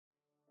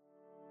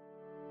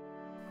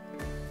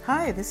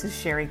Hi, this is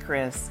Sherry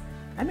Chris.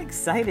 I'm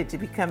excited to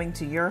be coming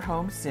to your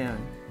home soon.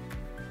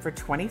 For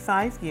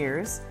 25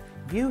 years,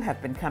 you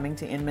have been coming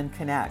to Inman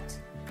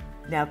Connect.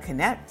 Now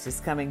Connect is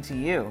coming to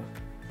you.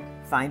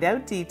 Find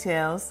out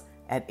details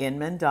at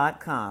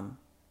inman.com.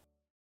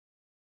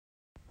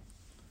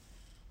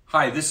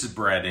 Hi, this is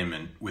Brad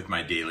Inman with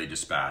my Daily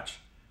Dispatch.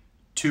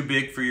 Too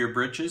big for your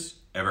britches?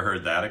 Ever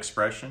heard that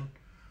expression?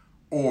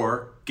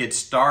 Or get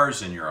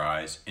stars in your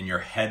eyes and your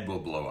head will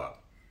blow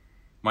up.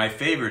 My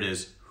favorite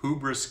is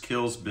hubris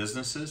kills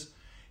businesses,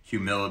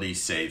 humility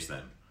saves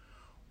them.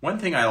 One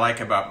thing I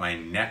like about my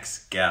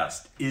next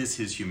guest is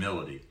his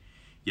humility.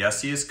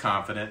 Yes, he is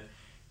confident.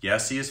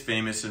 Yes, he is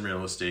famous in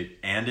real estate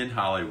and in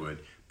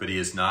Hollywood, but he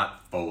is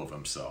not full of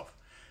himself.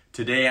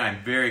 Today,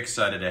 I'm very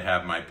excited to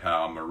have my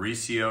pal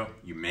Mauricio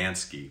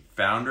Umansky,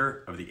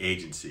 founder of The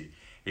Agency,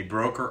 a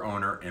broker,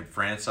 owner, and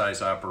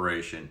franchise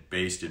operation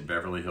based in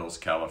Beverly Hills,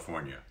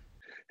 California.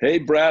 Hey,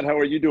 Brad, how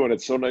are you doing?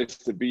 It's so nice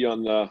to be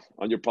on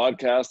your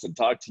podcast and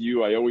talk to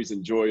you. I always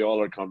enjoy all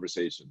our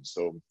conversations.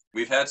 So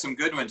we've had some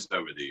good ones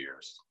over the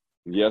years.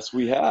 Yes,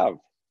 we have.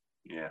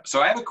 Yeah.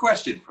 So I have a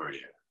question for you.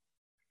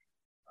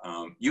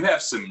 You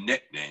have some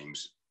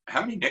nicknames.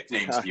 How many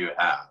nicknames do you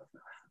have?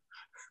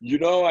 You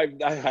know,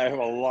 I have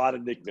a lot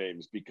of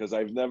nicknames because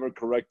I've never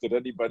corrected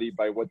anybody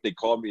by what they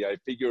call me. I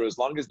figure as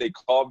long as they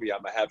call me,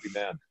 I'm a happy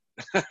man.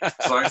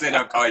 As long as they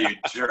don't call you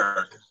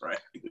jerk, right?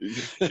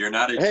 You're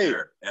not a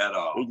jerk at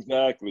all.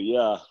 Exactly,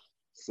 yeah.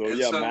 So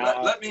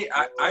Matt, let me,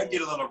 I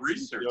did a little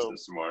research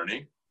this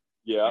morning.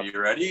 Yeah. Are you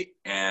ready?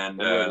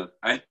 And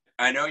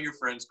I know your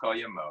friends call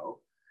you Mo.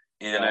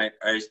 And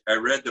yeah. I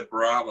read the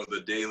Bravo,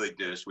 the Daily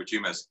Dish, which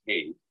you must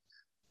hate.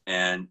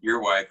 And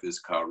your wife is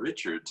Kyle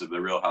Richards of the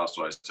Real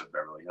Housewives of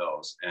Beverly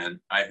Hills. And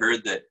I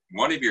heard that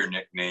one of your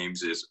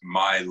nicknames is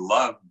My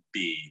Love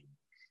Bean.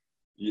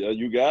 Yeah,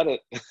 you got it.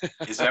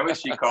 Is that what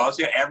she calls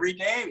you every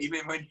day,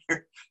 even when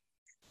you're...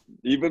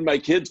 Even my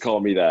kids call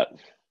me that.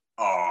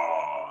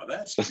 Oh,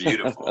 that's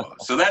beautiful.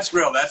 So that's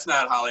real. That's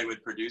not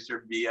Hollywood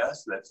producer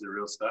BS. That's the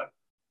real stuff.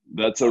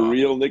 That's a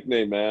real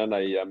nickname, man.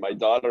 My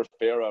daughter,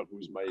 Farah,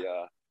 who's my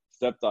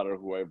stepdaughter,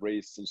 who I've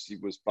raised since she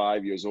was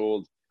 5 years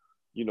old,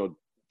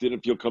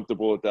 didn't feel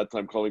comfortable at that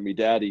time calling me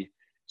daddy.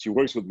 She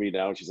works with me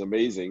now. She's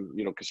amazing,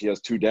 because she has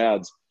two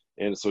dads.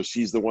 And so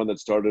she's the one that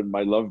started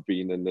My Love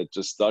Bean, and it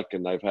just stuck,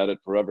 and I've had it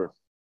forever.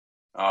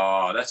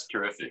 Oh, that's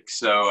terrific.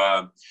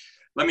 So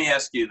let me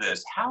ask you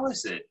this. How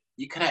is it,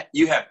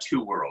 you have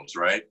two worlds,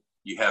 right?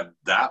 You have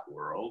that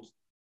world,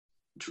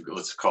 which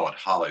let's call it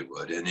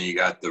Hollywood, and then you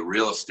got the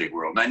real estate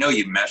world. And I know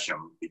you mesh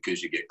them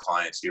because you get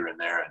clients here and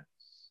there.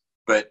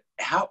 But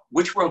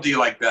which world do you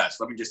like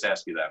best? Let me just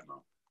ask you that,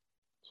 Mo.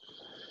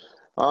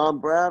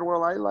 Brad,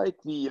 well, I like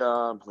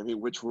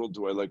which world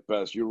do I like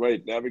best? You're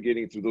right.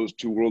 Navigating through those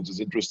two worlds is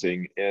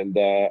interesting. And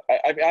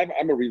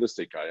I'm a real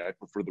estate guy. I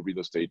prefer the real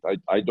estate.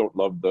 I don't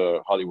love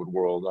the Hollywood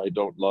world. I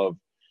don't love,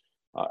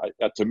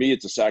 to me,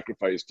 it's a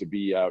sacrifice to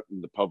be out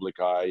in the public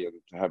eye and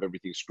to have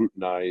everything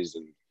scrutinized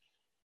and,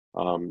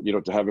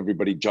 to have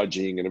everybody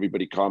judging and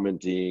everybody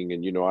commenting.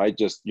 And, I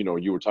just,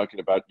 you were talking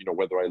about,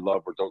 whether I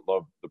love or don't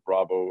love the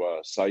Bravo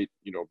site,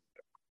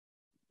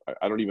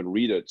 I don't even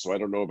read it, so I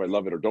don't know if I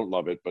love it or don't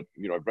love it. But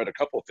I've read a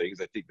couple of things.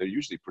 I think they're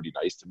usually pretty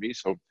nice to me.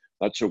 So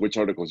not sure which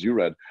articles you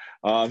read.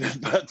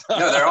 But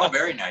no, they're all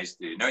very nice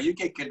to you. No, you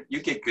get good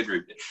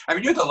reviews. I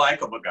mean, you're the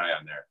likable guy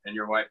on there, and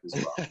your wife as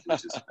well.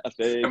 Which is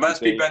it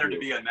must be better to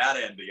be on that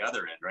end, the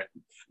other end, right?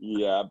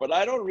 Yeah, but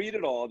I don't read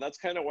it all. That's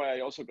kind of why I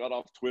also got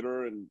off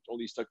Twitter and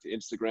only stuck to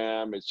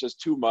Instagram. It's just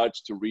too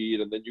much to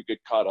read, and then you get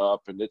caught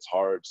up, and it's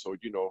hard. So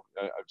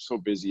I'm so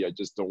busy. I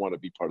just don't want to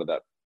be part of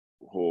that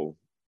whole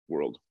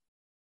world.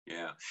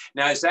 Yeah.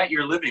 Now, is that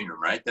your living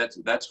room, right?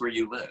 That's where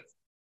you live.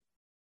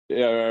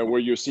 Yeah,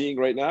 where you're seeing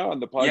right now on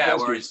the podcast. Yeah,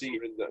 where you're seeing.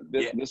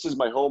 This is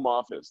my home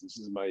office. This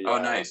is my. Oh,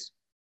 nice.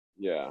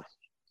 Yeah.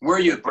 Where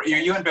are you? Are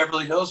you in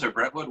Beverly Hills or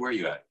Brentwood? Where are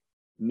you at?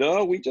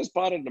 No, we just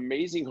bought an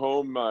amazing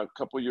home a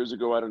couple of years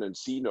ago out in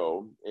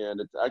Encino, and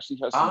it actually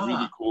has some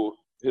really cool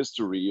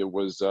history. It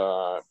was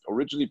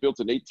originally built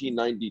in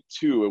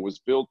 1892. It was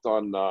built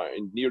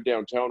near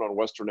downtown on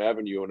Western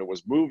Avenue, and it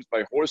was moved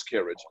by horse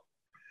carriage.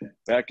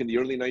 Back in the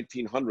early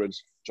 1900s,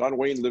 John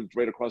Wayne lived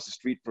right across the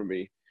street from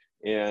me,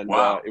 and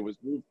it was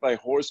moved by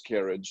horse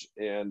carriage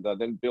and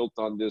then built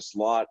on this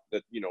lot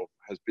that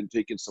has been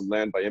taken some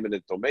land by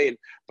eminent domain.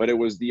 But it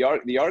was the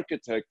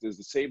architect is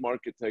the same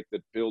architect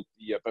that built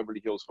the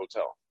Beverly Hills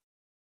Hotel.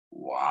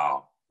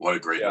 Wow, what a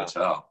great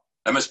hotel!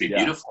 That must be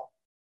beautiful.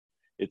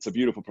 It's a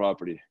beautiful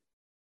property.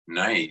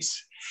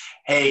 Nice.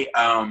 Hey,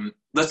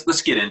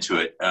 let's get into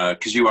it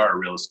because you are a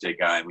real estate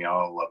guy, and we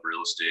all love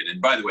real estate. And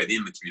by the way, the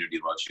Inman community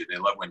loves you. They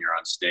love when you're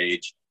on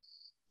stage.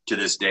 To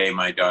this day,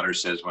 my daughter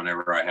says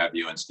whenever I have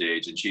you on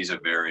stage, and she's a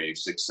very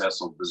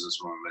successful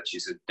businesswoman, but she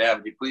said, "Dad,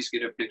 would you please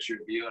get a picture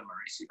of you and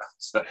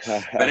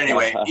Mauricio?" But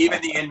anyway,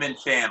 even the Inman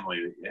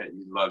family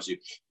loves you.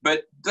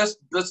 But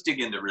let's dig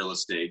into real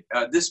estate.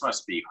 This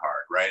must be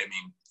hard, right? I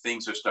mean,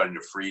 things are starting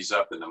to freeze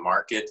up in the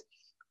market.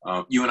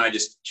 You and I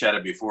just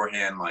chatted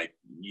beforehand, like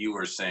you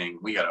were saying,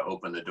 we got to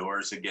open the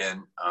doors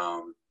again.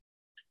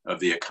 of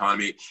the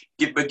economy.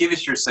 But give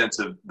us your sense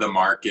of the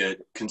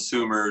market,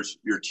 consumers,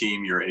 your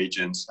team, your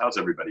agents. How's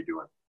everybody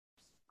doing?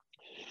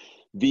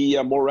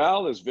 The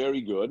morale is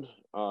very good.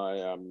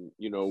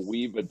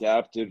 We've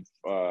adapted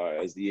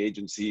as the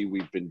agency.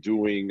 We've been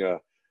doing a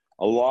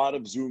lot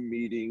of Zoom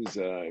meetings,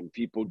 and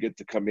people get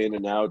to come in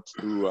and out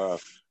through.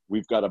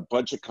 We've got a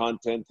bunch of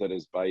content that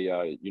is by,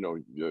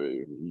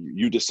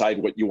 you decide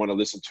what you want to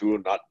listen to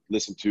and not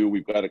listen to.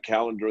 We've got a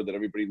calendar that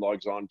everybody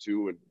logs on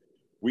to, and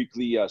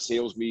weekly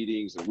sales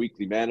meetings and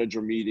weekly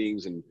manager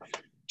meetings, and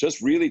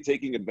just really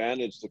taking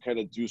advantage to kind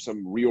of do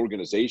some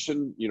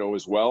reorganization,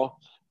 as well.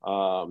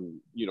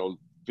 Sometimes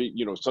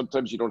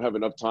you don't have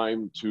enough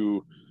time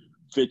to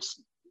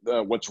fix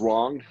what's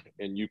wrong,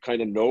 and you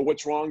kind of know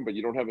what's wrong, but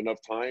you don't have enough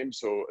time.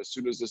 So as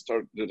soon as this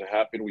started to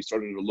happen, we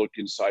started to look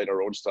inside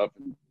our own stuff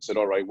and said,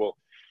 all right, well,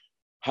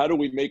 how do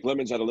we make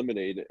lemons out of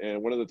lemonade?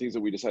 And one of the things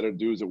that we decided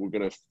to do is that we're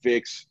going to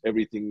fix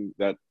everything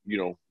that,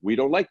 we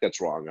don't like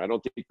that's wrong. I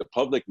don't think the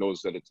public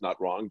knows that it's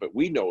not wrong, but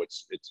we know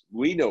it's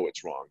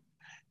wrong.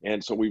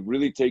 And so we've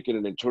really taken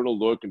an internal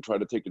look and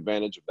tried to take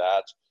advantage of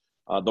that.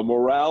 The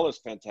morale is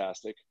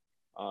fantastic.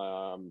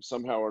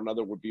 Somehow or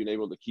another, we're being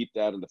able to keep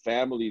that. And the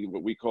family,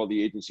 what we call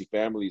the agency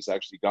family, has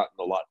actually gotten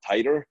a lot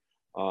tighter.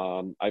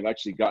 I've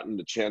actually gotten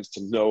the chance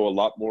to know a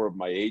lot more of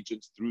my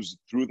agents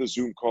through the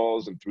Zoom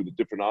calls and through the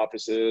different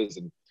offices.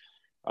 And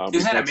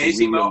isn't that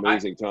amazing? Really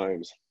amazing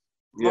times.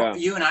 Well,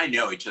 you and I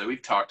know each other.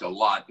 We've talked a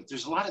lot, but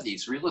there's a lot of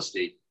these real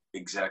estate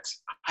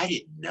execs I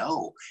didn't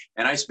know.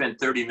 And I spent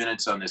 30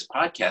 minutes on this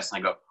podcast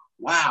and I go,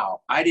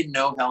 wow, I didn't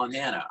know Helen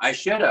Hanna. I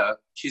should have.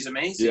 She's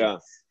amazing. Yeah.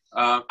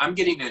 I'm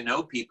getting to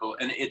know people,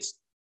 and it's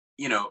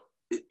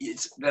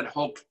that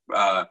whole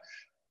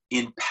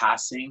in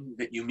passing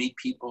that you meet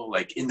people,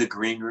 like in the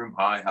green room.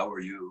 Hi, how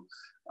are you?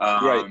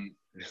 Right.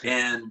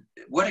 And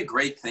what a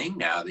great thing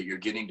now that you're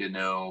getting to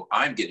know.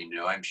 I'm getting to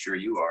know. I'm sure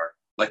you are.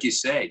 Like you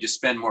say, just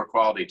spend more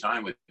quality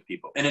time with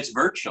people, and it's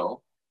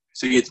virtual.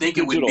 So you'd think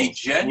it would be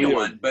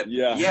genuine, but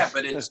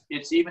but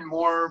it's even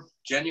more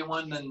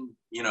genuine than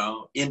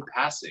in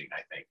passing. I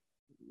think.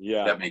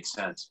 Yeah, that makes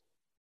sense.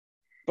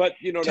 But,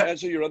 to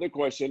answer your other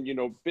question,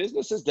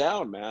 business is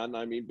down, man.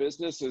 I mean,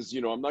 business is,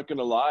 I'm not going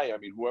to lie. I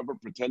mean, whoever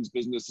pretends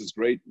business is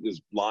great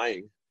is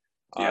lying.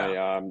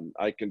 Yeah.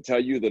 I can tell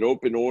you that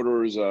open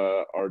orders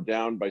are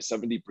down by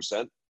 70%.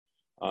 That's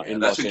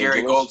what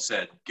Gary Gold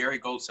said. Gary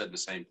Gold said the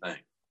same thing.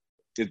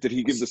 Did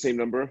he give the same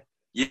number?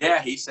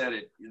 Yeah, he said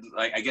it.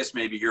 Like, I guess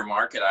maybe your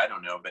market, I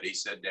don't know, but he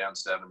said down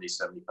 75%.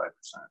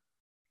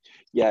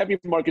 Yeah, every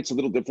market's a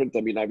little different.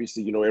 I mean,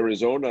 obviously,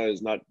 Arizona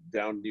is not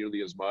down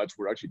nearly as much.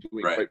 We're actually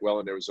doing quite well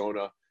in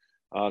Arizona.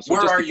 So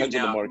where are you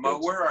now? Mo,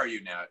 where are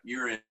you now?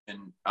 You're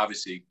in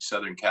obviously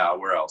Southern Cal.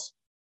 Where else?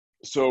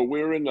 So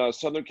we're in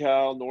Southern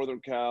Cal,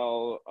 Northern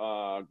Cal,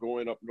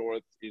 going up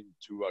north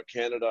into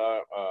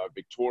Canada,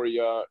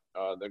 Victoria,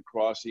 then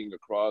crossing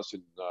across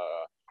in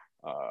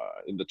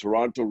the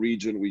Toronto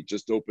region. We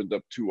just opened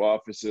up 2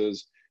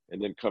 offices, and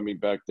then coming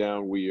back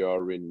down, we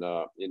are in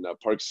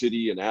Park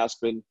City and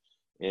Aspen.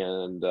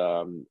 And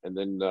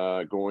then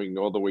going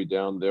all the way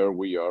down there,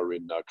 we are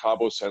in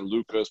Cabo San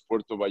Lucas,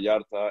 Puerto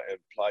Vallarta, and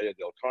Playa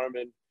del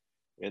Carmen.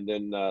 And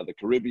then the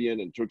Caribbean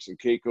and Turks and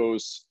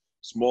Caicos,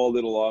 small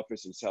little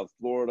office in South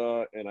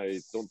Florida. And I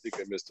don't think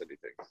I missed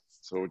anything.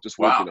 So just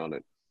working on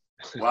it.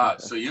 Wow.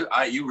 So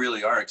you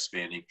really are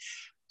expanding.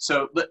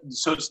 So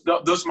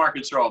those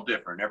markets are all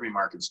different. Every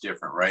market's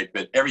different, right?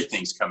 But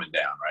everything's coming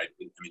down, right?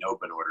 I mean,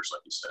 open orders,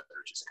 like you said,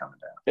 they're just coming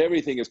down.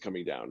 Everything is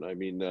coming down. I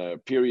mean,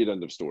 period,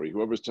 end of story.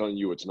 Whoever's telling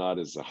you it's not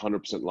is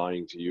 100%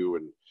 lying to you.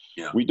 And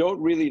we don't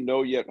really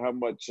know yet how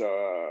much,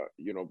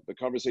 the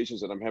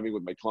conversations that I'm having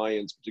with my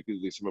clients,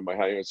 particularly some of my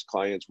highest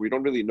clients, we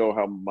don't really know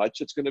how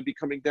much it's going to be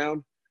coming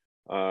down.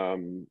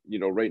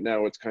 Right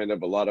now it's kind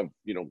of a lot of,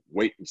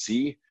 wait and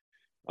see.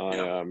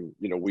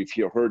 We've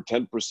heard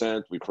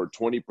 10%, we've heard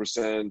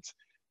 20%,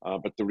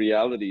 but the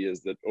reality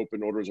is that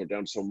open orders are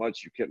down so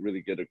much, you can't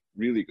really get a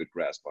really good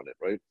grasp on it,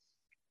 right?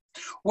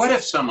 What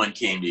if someone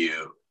came to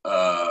you,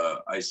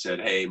 I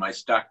said, hey, my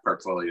stock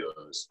portfolio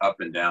is up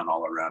and down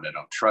all around. I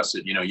don't trust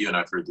it. You and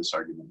I've heard this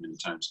argument many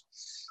times.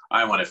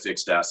 I want a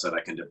fixed asset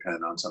I can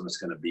depend on, something that's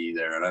going to be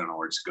there, and I don't know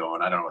where it's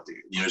going. I don't know what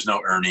there's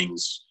no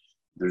earnings.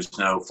 There's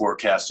no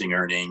forecasting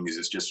earnings.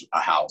 It's just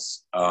a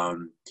house.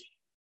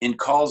 In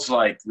calls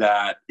like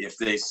that, if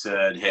they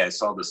said, hey, I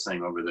saw this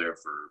thing over there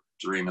for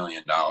 $3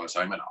 million, I'm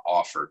going to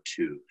offer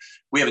 $2 million.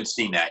 We haven't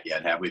seen that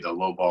yet, have we? The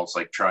low balls,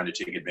 like trying to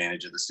take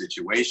advantage of the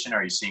situation.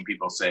 Are you seeing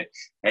people say,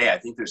 hey, I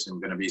think there's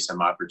going to be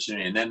some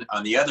opportunity? And then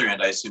on the other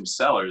end, I assume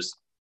sellers,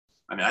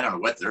 I mean, I don't know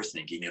what they're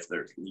thinking, if they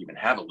even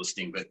have a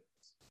listing, but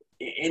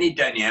any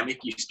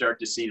dynamic you start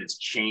to see that's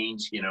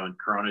changed, in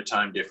Corona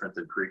time different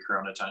than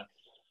pre-Corona time?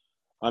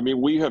 I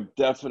mean, we have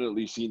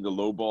definitely seen the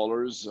low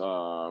ballers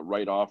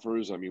write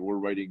offers. I mean, we're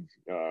writing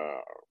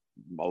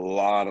a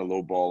lot of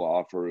low ball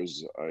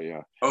offers.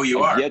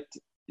 You are?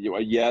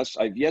 Yes,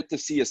 I've yet to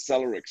see a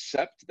seller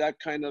accept that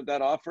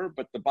offer,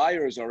 but the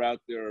buyers are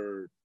out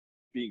there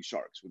being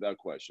sharks without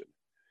question.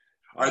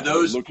 Are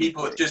those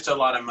people with just a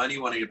lot of money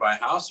wanting to buy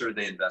a house, or are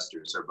they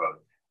investors, or both?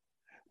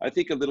 I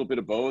think a little bit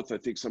of both. I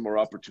think some are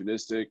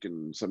opportunistic,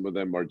 and some of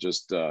them are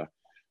just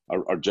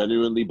are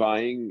genuinely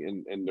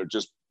buying, and they're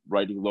just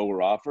writing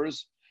lower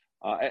offers.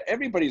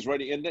 Everybody's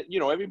writing, and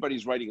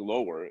everybody's writing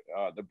lower.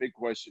 The big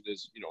question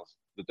is,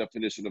 the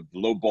definition of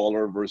low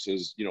baller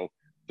versus,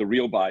 the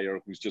real buyer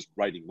who's just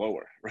writing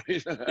lower,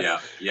 right?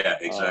 Yeah,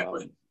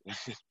 exactly.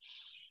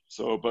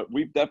 So, but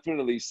we've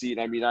definitely seen.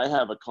 I mean, I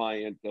have a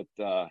client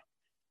that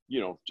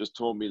just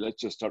told me,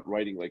 let's just start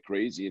writing like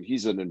crazy. And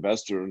he's an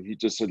investor, and he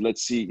just said,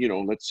 let's see,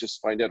 let's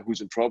just find out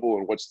who's in trouble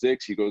and what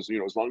sticks. He goes,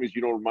 as long as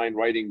you don't mind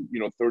writing,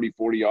 30,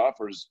 40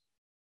 offers,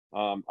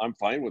 I'm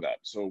fine with that.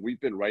 So we've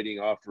been writing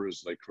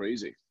offers like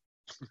crazy.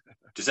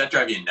 Does that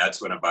drive you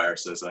nuts when a buyer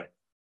says that?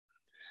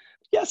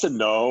 Yes and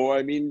no.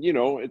 I mean,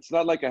 it's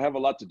not like I have a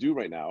lot to do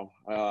right now.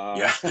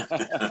 Yeah.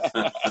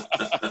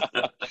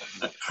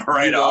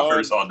 Write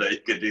offers all day. You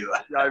could do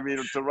that. I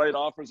mean, to write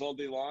offers all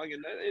day long.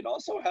 And it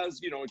also has,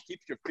 it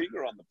keeps your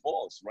finger on the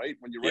pulse, right?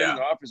 When you're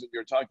writing offers and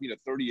you're talking to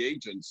 30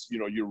 agents,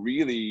 you're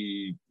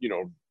really,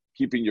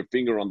 keeping your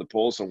finger on the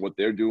pulse on what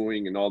they're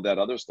doing and all that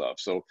other stuff.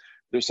 So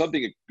there's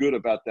something good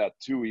about that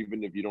too,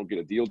 even if you don't get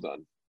a deal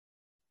done.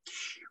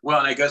 Well,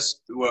 and I guess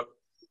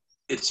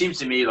it seems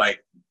to me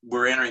like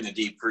we're entering the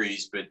deep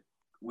freeze, but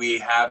we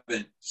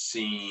haven't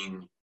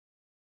seen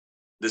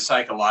the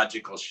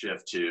psychological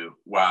shift to,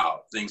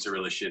 wow, things are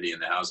really shitty in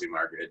the housing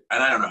market.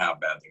 And I don't know how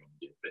bad they're going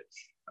to get,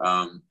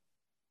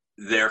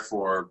 but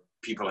therefore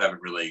people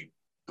haven't really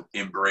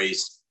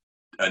embraced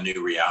a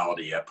new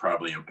reality yet,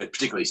 probably,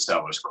 particularly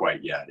sellers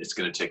quite yet. It's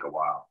going to take a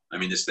while. I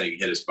mean, this thing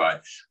hit us by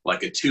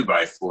like a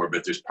 2x4,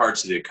 but there's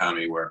parts of the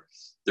economy where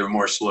they're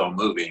more slow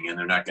moving, and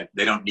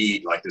they don't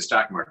need, like the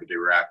stock market, to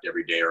react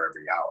every day or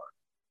every hour.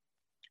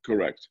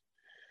 Correct.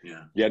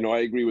 Yeah. Yeah, no, I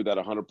agree with that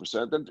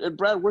 100%. And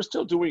Brad, we're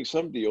still doing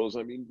some deals.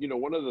 I mean,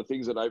 one of the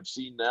things that I've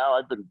seen now,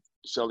 I've been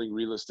selling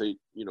real estate,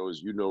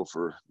 as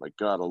for, my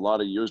God, a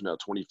lot of years now,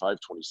 25,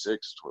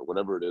 26,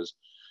 whatever it is.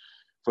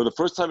 For the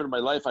first time in my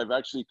life, I've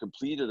actually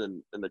completed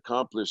and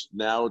accomplished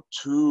now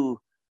 2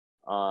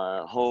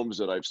 homes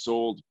that I've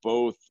sold,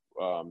 both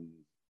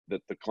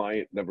that the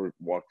client never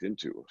walked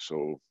into.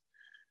 So,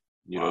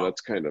 wow.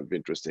 That's kind of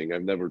interesting.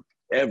 I've never,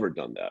 ever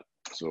done that.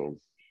 So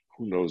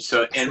who knows?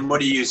 So, and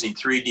what are you using?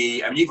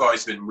 3D? I mean, you've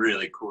always been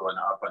really cool and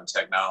up on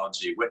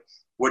technology.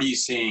 What are you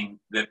seeing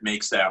that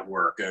makes that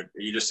work? Are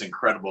you just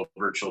incredible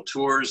virtual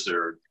tours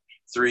or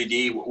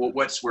 3D?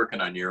 What's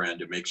working on your end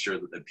to make sure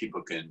that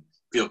people can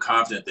feel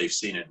confident they've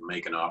seen it and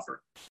make an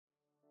offer?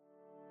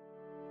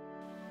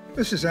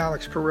 This is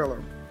Alex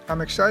Perillo.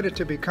 I'm excited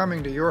to be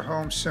coming to your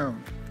home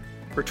soon.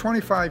 For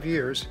 25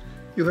 years,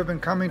 you have been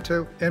coming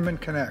to Inman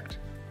Connect.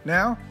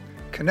 Now,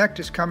 Connect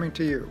is coming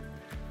to you.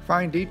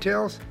 Find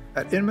details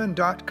at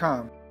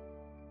inman.com.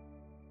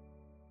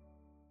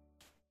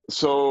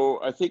 So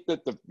I think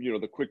that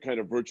the quick kind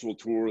of virtual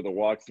tour, the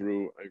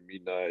walkthrough, I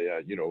mean,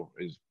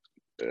 is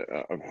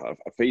a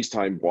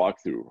FaceTime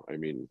walkthrough. I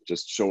mean,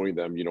 just showing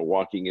them,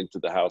 walking into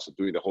the house and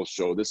doing the whole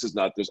show.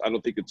 I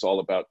don't think it's all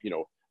about,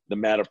 the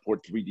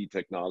Matterport 3D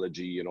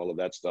technology and all of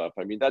that stuff.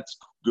 I mean, that's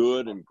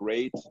good and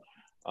great,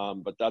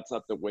 but that's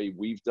not the way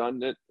we've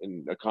done it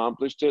and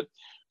accomplished it.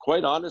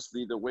 Quite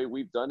honestly, the way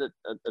we've done it,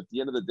 at the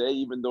end of the day,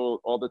 even though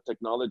all the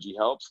technology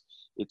helps,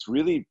 it's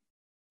really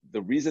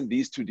the reason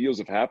these 2 deals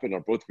have happened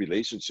are both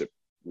relationship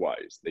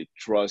wise. They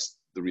trust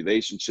the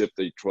relationship.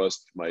 They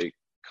trust my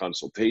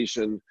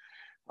consultation.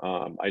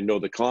 I know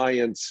the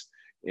clients,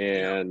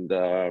 and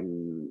I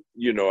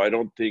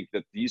don't think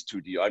that these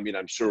 2 deals, I mean,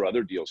 I'm sure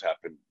other deals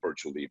happen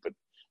virtually, but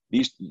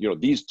these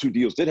 2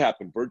 deals did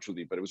happen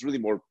virtually, but it was really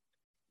more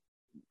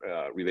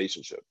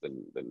relationship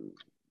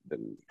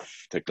than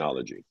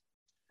technology.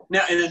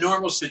 Now, in a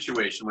normal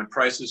situation, when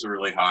prices are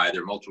really high,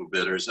 there are multiple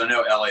bidders. I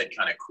know LA had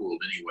kind of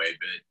cooled anyway,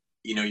 but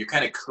you're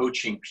kind of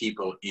coaching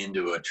people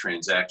into a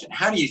transaction.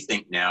 How do you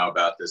think now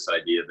about this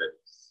idea that,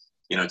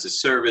 it's a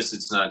service,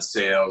 it's not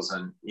sales,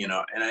 and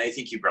I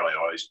think you've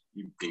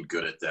been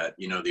good at that.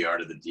 The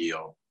art of the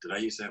deal. Did I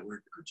use that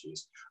word? Oh,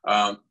 geez.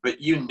 But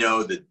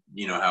that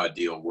how a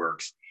deal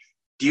works.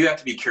 Do you have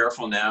to be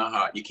careful now?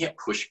 How you can't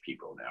push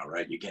people now,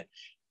 right?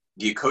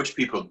 Do you coach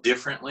people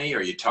differently?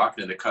 Are you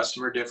talking to the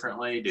customer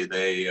differently? Do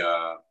they?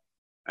 I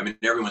mean,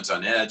 everyone's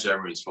on edge.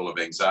 Everyone's full of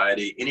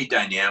anxiety. Any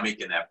dynamic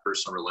in that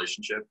personal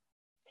relationship?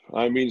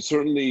 I mean,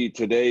 certainly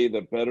today,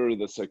 the better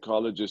the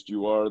psychologist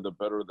you are, the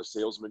better the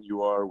salesman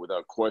you are,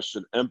 without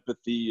question.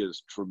 Empathy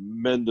is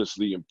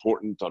tremendously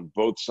important on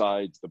both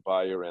sides, the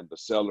buyer and the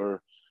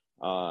seller.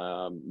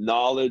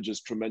 Knowledge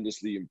is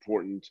tremendously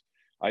important.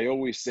 I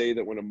always say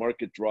that when a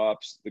market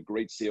drops, the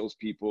great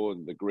salespeople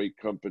and the great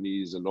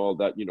companies and all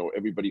that,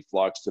 everybody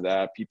flocks to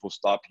that. People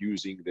stop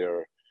using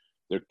their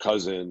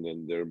cousin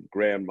and their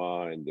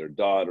grandma and their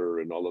daughter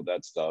and all of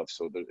that stuff.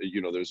 So that,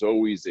 there's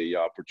always a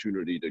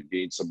opportunity to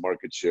gain some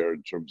market share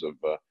in terms of,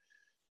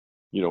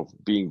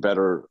 being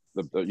better,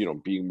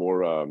 being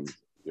more, a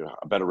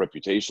better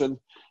reputation.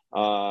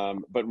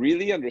 But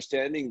really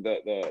understanding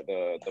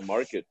the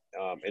market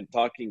and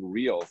talking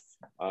real.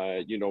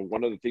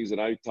 One of the things that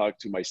I talk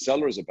to my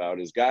sellers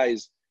about is,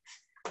 guys,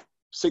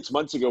 6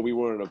 months ago, we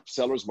were in a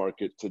seller's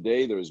market.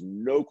 Today, there's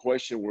no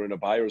question we're in a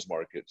buyer's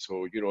market.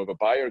 So, if a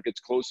buyer gets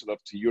close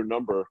enough to your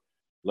number,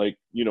 like,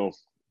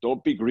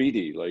 don't be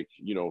greedy. Like,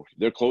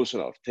 they're close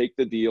enough. Take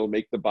the deal,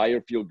 make the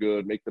buyer feel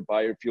good, make the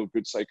buyer feel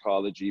good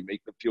psychology,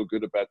 make them feel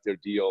good about their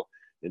deal,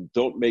 and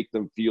don't make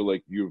them feel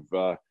like you've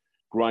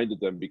grinded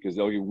them, because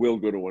they will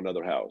go to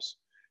another house.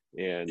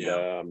 And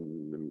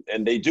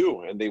they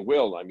do, and they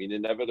will. I mean,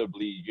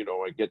 inevitably,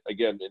 I get,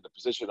 again, in the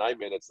position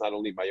I'm in, it's not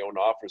only my own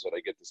offers that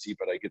I get to see,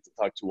 but I get to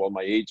talk to all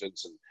my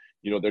agents, and,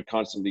 they're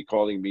constantly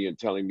calling me and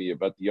telling me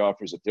about the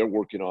offers that they're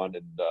working on.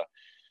 And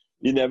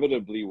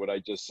inevitably, what I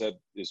just said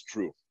is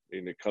true.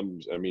 And it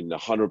comes, I mean,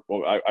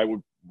 I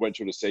would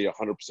venture to say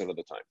 100% of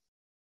the time.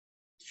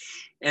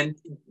 And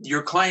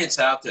your clients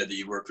out there that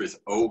you worked with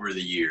over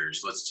the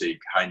years, let's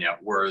take high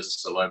net worth,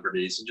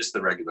 celebrities, and just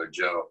the regular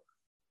Joe,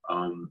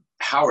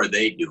 how are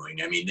they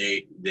doing? I mean,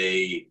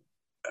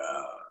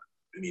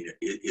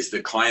 is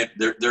the client,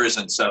 they're as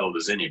unsettled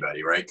as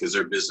anybody, right? Because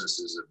their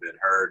businesses have been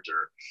hurt,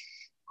 or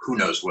who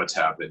knows what's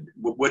happened.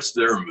 What's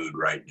their mood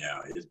right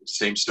now? Is it the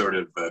same sort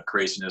of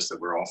craziness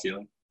that we're all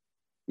feeling?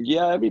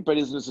 Yeah,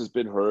 everybody's business has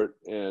been hurt,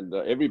 and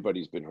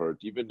everybody's been hurt,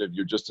 even if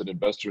you're just an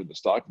investor in the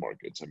stock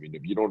markets. I mean,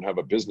 if you don't have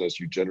a business,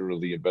 you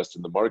generally invest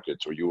in the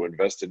markets, or you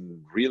invest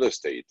in real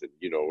estate, and,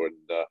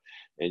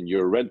 and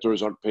your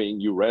renters aren't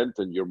paying you rent,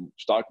 and your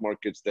stock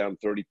market's down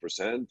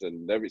 30%,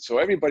 and so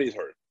everybody's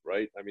hurt,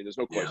 right? I mean, there's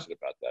no question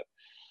about that.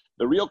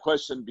 The real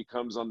question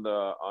becomes on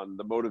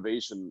the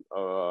motivation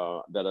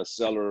that a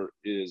seller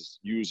is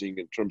using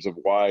in terms of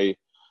why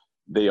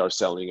they are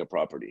selling a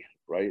property,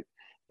 right?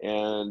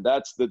 And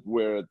that's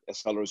where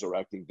sellers are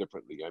acting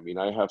differently. I mean,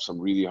 I have some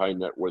really high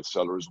net worth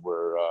sellers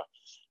where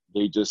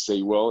they just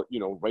say, well,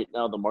 right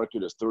now the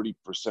market is 30%,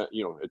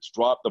 it's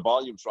dropped, the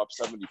volume's dropped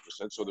 70%,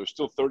 so there's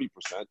still 30%.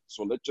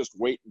 So let's just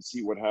wait and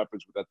see what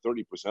happens with that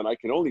 30%. I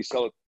can only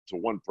sell it to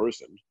one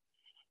person.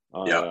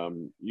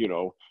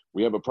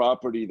 We have a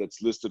property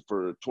that's listed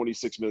for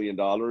 $26 million,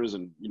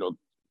 and,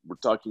 we're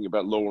talking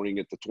about lowering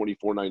it to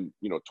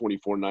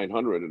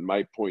 $24,900. And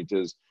my point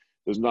is,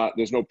 there's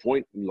no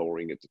point in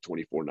lowering it to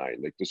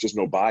 $24,900. Like, there's just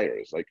no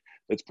buyers. Like,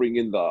 let's bring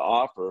in the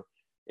offer,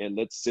 and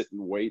let's sit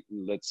and wait,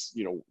 and let's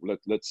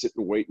sit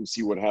and wait and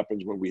see what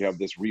happens when we have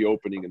this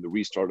reopening and the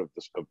restart of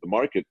the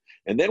market.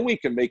 And then we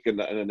can make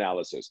an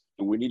analysis.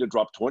 Do we need to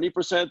drop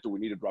 20%? Do we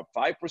need to drop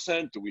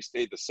 5%? Do we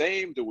stay the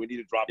same? Do we need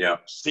to drop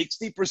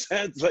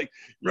 60%? Like,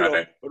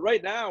 but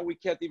right now we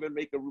can't even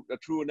make a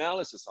true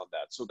analysis on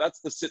that. So that's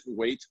the sit and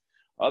wait.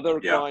 Other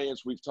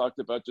clients we've talked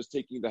about just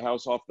taking the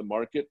house off the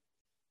market,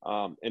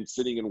 and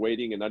sitting and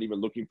waiting and not even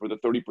looking for the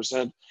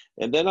 30%.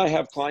 And then I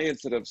have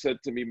clients that have said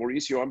to me,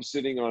 Mauricio, I'm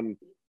sitting on,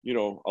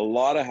 a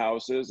lot of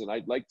houses, and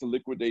I'd like to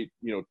liquidate,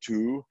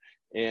 2.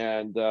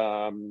 And,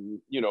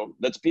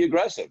 let's be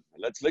aggressive.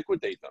 Let's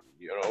liquidate them,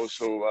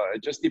 so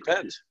it just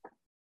depends.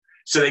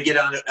 So they get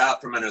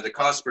out from under the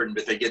cost burden,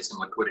 but they get some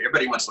liquidity.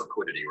 Everybody wants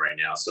liquidity right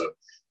now. So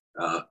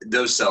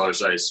those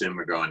sellers, I assume,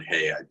 are going,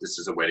 hey, this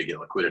is a way to get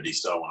liquidity,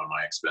 sell one of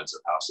my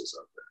expensive houses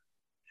out there.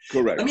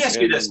 Correct. Let me ask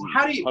you this.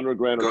 How do you,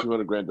 $100,000 or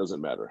 $200,000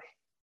 doesn't matter.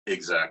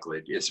 Exactly.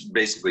 It's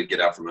basically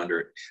get out from under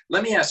it.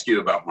 Let me ask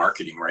you about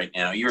marketing right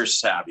now. You're a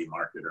savvy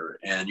marketer,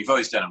 and you've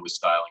always done it with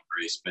style and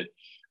grace, but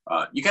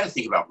you got to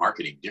think about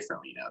marketing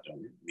differently now, don't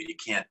you? I mean, you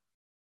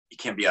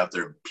can't be out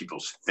there in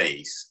people's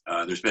face.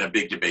 There's been a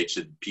big debate,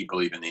 should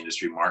people even in the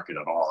industry market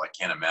at all? I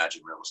can't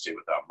imagine real estate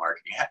without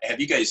marketing. Have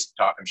you guys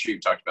talked, I'm sure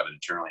you've talked about it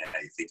internally, how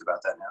you think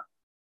about that now?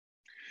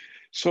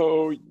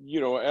 So,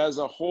 as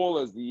a whole,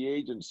 as the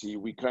agency,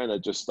 we kind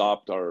of just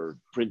stopped our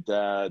print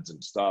ads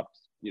and stopped,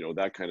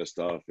 that kind of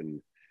stuff, and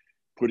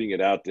putting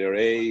it out there.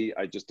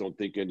 I just don't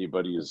think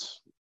anybody is,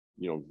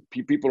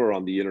 people are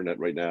on the internet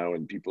right now,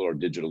 and people are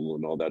digital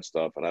and all that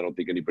stuff. And I don't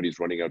think anybody's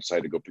running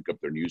outside to go pick up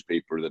their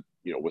newspaper that,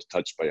 was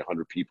touched by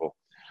 100 people.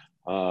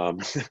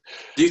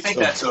 Do you think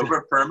that's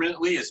over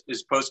permanently? Is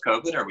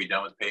post-COVID, are we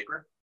done with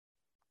paper?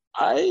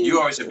 You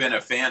always have been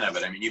a fan of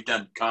it. I mean, you've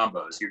done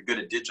combos. You're good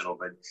at digital,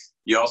 but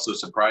you also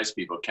surprise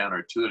people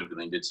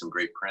counterintuitively and did some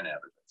great print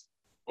advertising.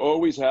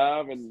 Always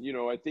have, and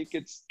I think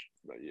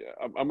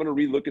I'm going to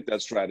relook at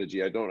that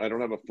strategy. I don't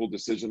have a full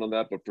decision on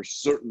that, but for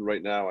certain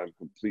right now, I'm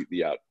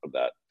completely out of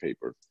that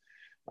paper.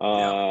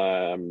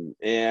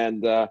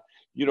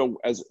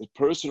 As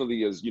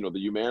personally as the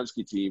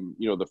Umansky team,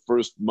 the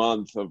first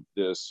month of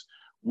this,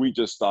 we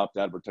just stopped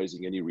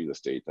advertising any real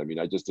estate. I mean,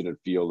 I just didn't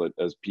feel that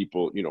as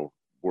people,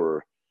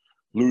 were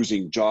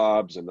losing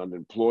jobs and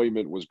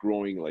unemployment was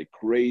growing like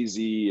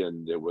crazy,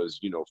 and there was,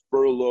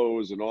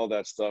 furloughs and all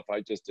that stuff.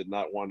 I just did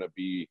not want to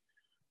be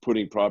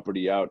putting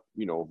property out,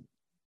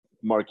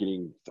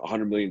 marketing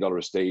 $100 million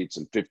estates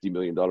and $50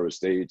 million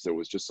estates. There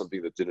was just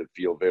something that didn't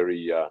feel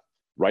very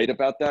right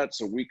about that.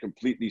 So we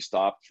completely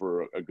stopped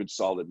for a good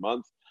solid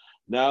month.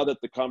 Now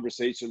that the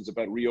conversations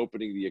about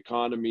reopening the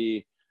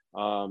economy,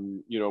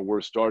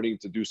 we're starting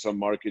to do some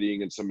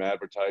marketing and some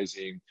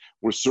advertising.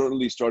 We're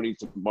certainly starting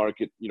to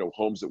market,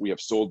 homes that we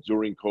have sold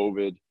during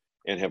COVID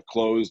and have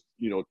closed,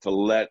 to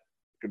let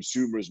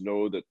consumers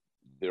know that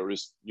there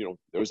is,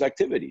 there's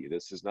activity.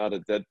 This is not a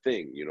dead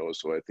thing,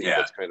 so I think Yeah,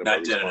 that's kind of not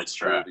our dead in its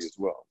responsibility tracks. as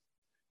well.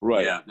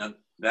 Right. Yeah, no,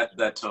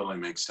 that totally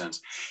makes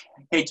sense.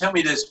 Hey, tell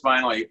me this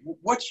finally,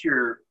 what's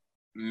your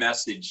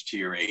message to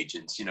your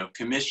agents?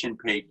 Commission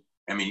paid,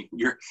 I mean,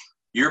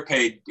 you're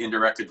paid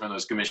indirectly from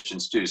those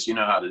commissions too, so you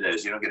know how it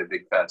is. You don't get a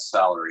big fat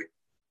salary.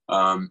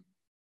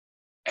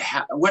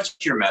 What's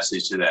your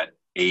message to that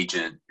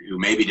agent who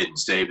maybe didn't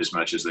save as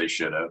much as they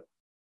should have?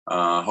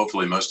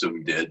 Hopefully most of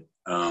them did.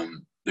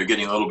 They're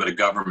getting a little bit of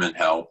government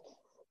help.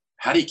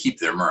 How do you keep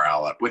their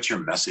morale up? What's your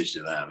message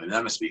to them? And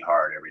that must be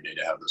hard every day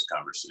to have those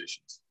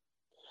conversations.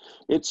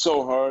 It's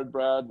so hard,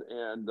 Brad.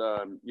 And,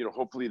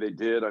 hopefully they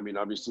did. I mean,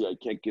 obviously I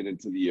can't get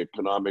into the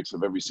economics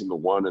of every single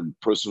one and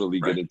personally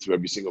get into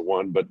every single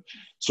one, but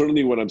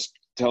certainly what I'm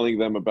telling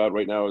them about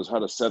right now is how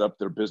to set up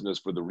their business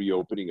for the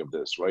reopening of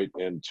this, right?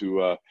 And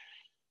to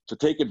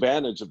take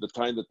advantage of the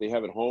time that they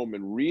have at home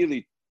and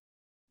really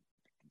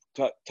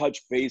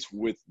touch base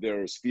with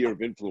their sphere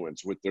of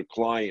influence, with their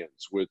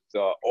clients, with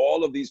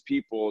all of these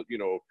people,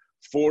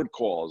 Ford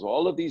calls,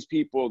 all of these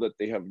people that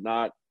they have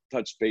not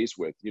touched base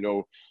with.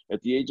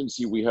 At the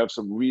agency, we have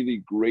some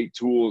really great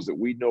tools that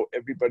we know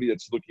everybody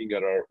that's looking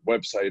at our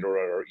website or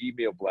our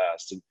email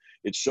blast, and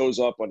it shows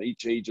up on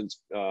each agent's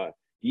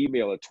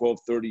email at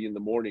 12:30 in the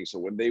morning. So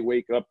when they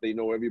wake up, they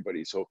know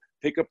everybody. So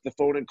pick up the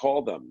phone and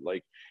call them.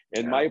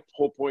 My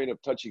whole point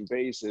of touching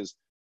base is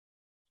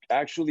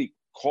actually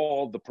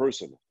call the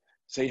person.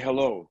 Say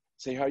hello.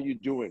 Say how you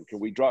doing. Can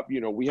we drop?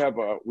 We have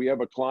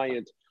a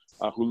client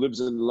who lives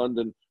in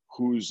London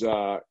who's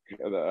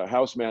the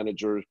house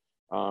manager.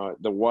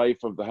 The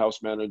wife of the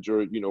house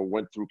manager,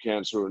 went through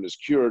cancer and is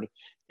cured.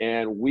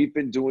 And we've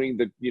been doing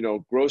the,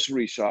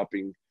 grocery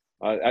shopping.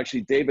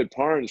 Actually, David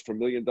Parnes from $1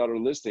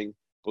 Million Listing,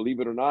 believe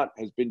it or not,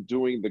 has been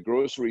doing the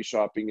grocery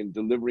shopping and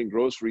delivering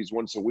groceries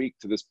once a week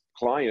to this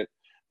client,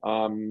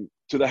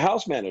 to the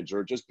house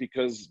manager, just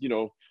because,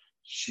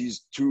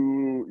 she's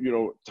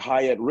too,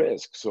 high at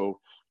risk. So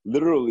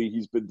literally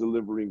he's been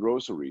delivering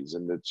groceries,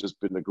 and it's just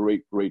been a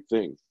great, great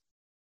thing.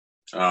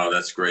 Oh,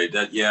 that's great.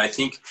 I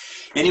think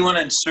anyone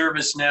in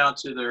service now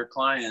to their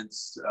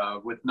clients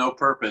with no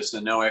purpose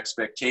and no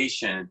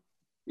expectation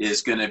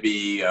is going to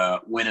be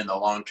win in the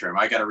long term.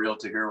 I got a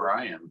realtor here where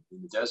I am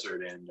in the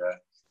desert, and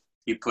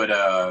he put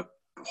a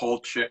whole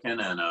chicken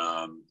and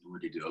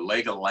what did he do? A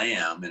leg of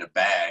lamb in a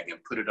bag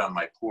and put it on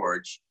my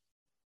porch.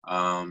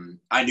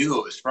 I knew who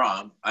it was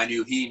from. I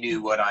knew he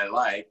knew what I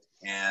liked,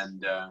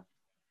 and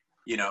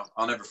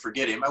I'll never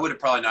forget him. I would have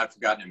probably not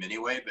forgotten him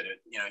anyway, but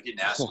he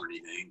didn't ask for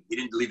anything. He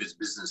didn't leave his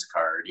business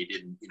card. He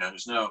didn't,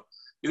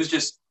 it was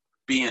just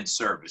be in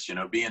service,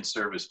 be in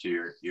service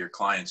to your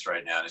clients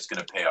right now. And it's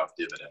going to pay off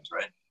dividends,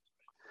 right?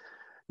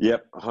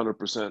 Yep.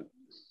 100%.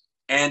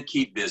 And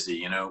keep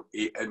busy.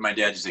 My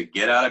dad just said,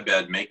 get out of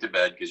bed, make the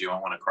bed, because you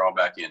don't want to crawl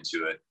back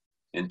into it.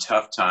 In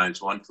tough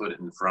times, one foot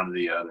in front of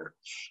the other.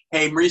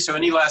 Hey, Mauricio,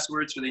 any last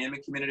words for the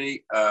Inman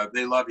community?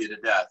 They love you to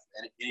death.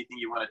 Anything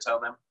you want to tell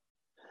them?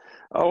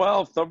 Oh,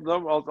 well,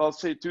 I'll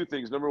say two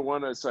things. Number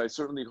one is I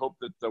certainly hope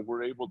that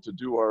we're able to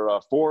do our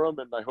forum,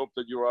 and I hope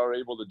that you are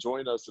able to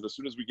join us. And as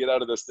soon as we get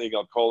out of this thing,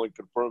 I'll call and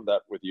confirm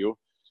that with you.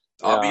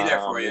 I'll be there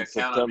for you. In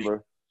Count on me.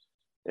 September.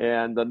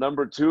 And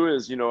number two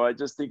is, I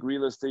just think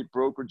real estate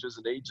brokerages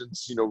and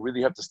agents,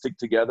 really have to stick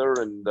together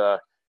and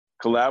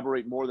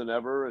collaborate more than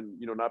ever, and,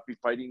 not be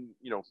fighting,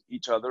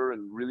 each other,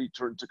 and really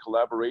turn to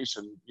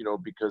collaboration,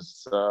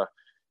 because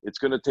it's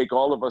going to take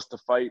all of us to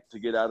fight to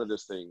get out of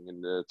this thing.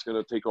 And it's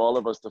going to take all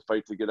of us to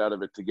fight to get out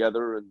of it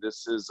together. And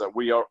this is a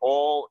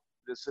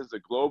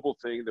global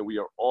thing that we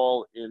are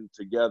all in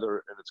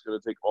together. And it's going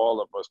to take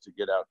all of us to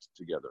get out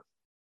together.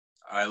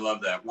 I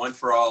love that. One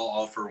for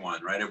all for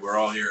one, right? We're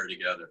all here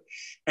together.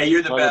 Hey,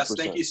 you're the 100%.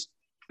 Best.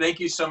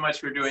 Thank you so much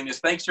for doing this.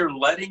 Thanks for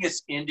letting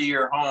us into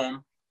your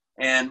home.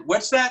 And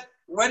what is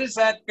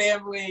that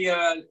family,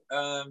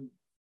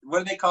 what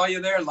do they call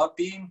you there? Love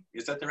Bean?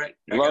 Is that the right?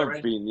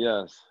 Love Bean,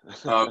 yes.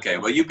 Okay.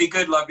 Well, you be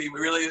good, Love Bean. We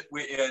really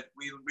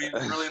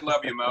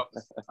love you, Mo.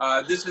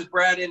 This is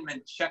Brad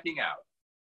Inman checking out.